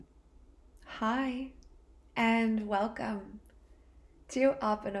Hi, and welcome to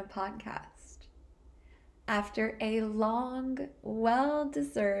Apana Podcast. After a long, well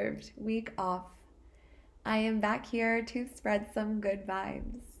deserved week off, I am back here to spread some good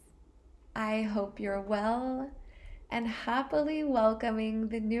vibes. I hope you're well and happily welcoming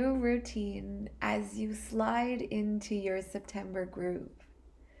the new routine as you slide into your September groove.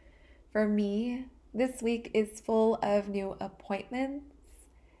 For me, this week is full of new appointments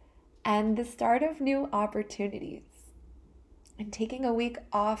and the start of new opportunities. And taking a week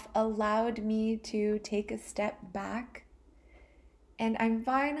off allowed me to take a step back. And I'm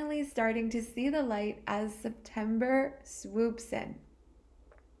finally starting to see the light as September swoops in.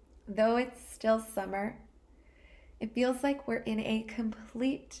 Though it's still summer, it feels like we're in a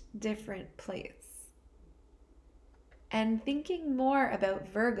complete different place. And thinking more about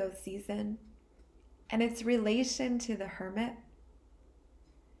Virgo season and its relation to the hermit,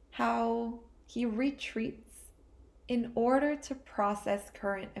 how he retreats in order to process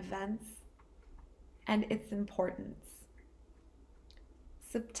current events and its importance.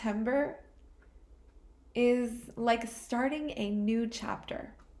 September is like starting a new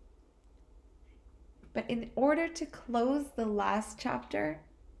chapter. But in order to close the last chapter,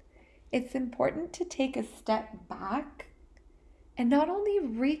 it's important to take a step back and not only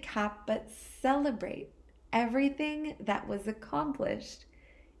recap, but celebrate everything that was accomplished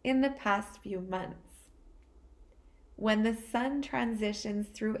in the past few months. When the sun transitions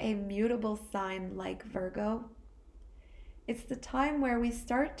through a mutable sign like Virgo, it's the time where we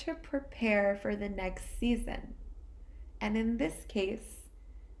start to prepare for the next season. And in this case,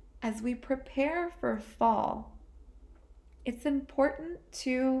 as we prepare for fall, it's important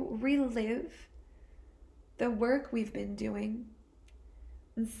to relive the work we've been doing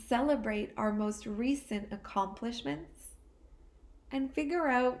and celebrate our most recent accomplishments and figure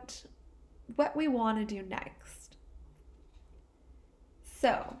out what we want to do next.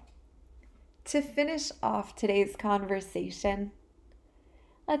 So, to finish off today's conversation,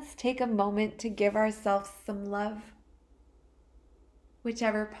 let's take a moment to give ourselves some love.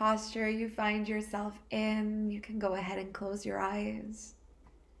 Whichever posture you find yourself in, you can go ahead and close your eyes.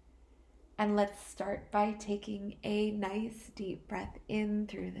 And let's start by taking a nice deep breath in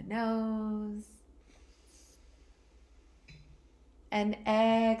through the nose and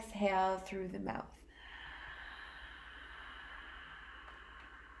exhale through the mouth.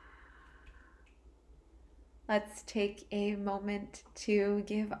 Let's take a moment to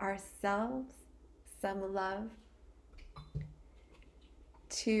give ourselves some love,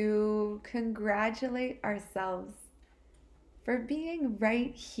 to congratulate ourselves for being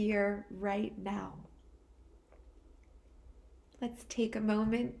right here, right now. Let's take a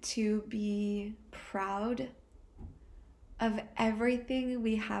moment to be proud of everything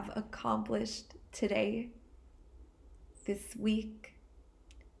we have accomplished today, this week,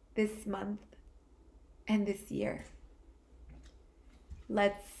 this month, and this year.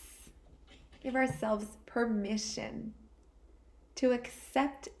 Let's give ourselves permission to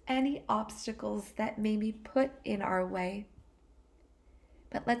accept any obstacles that may be put in our way.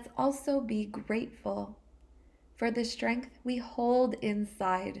 But let's also be grateful for the strength we hold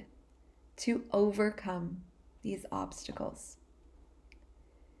inside to overcome these obstacles.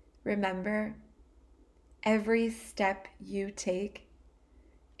 Remember, every step you take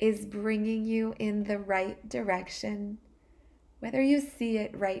is bringing you in the right direction, whether you see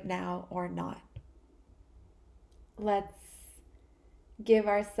it right now or not. Let's give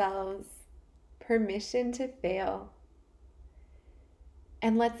ourselves permission to fail.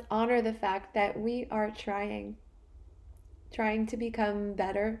 And let's honor the fact that we are trying to become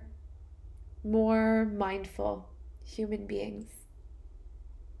better, more mindful human beings.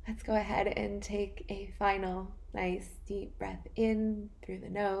 Let's go ahead and take a final nice deep breath in through the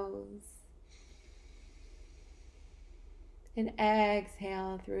nose and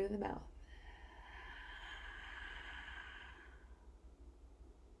exhale through the mouth.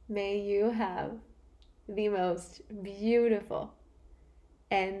 May you have the most beautiful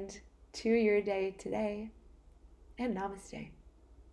end to your day today, and namaste.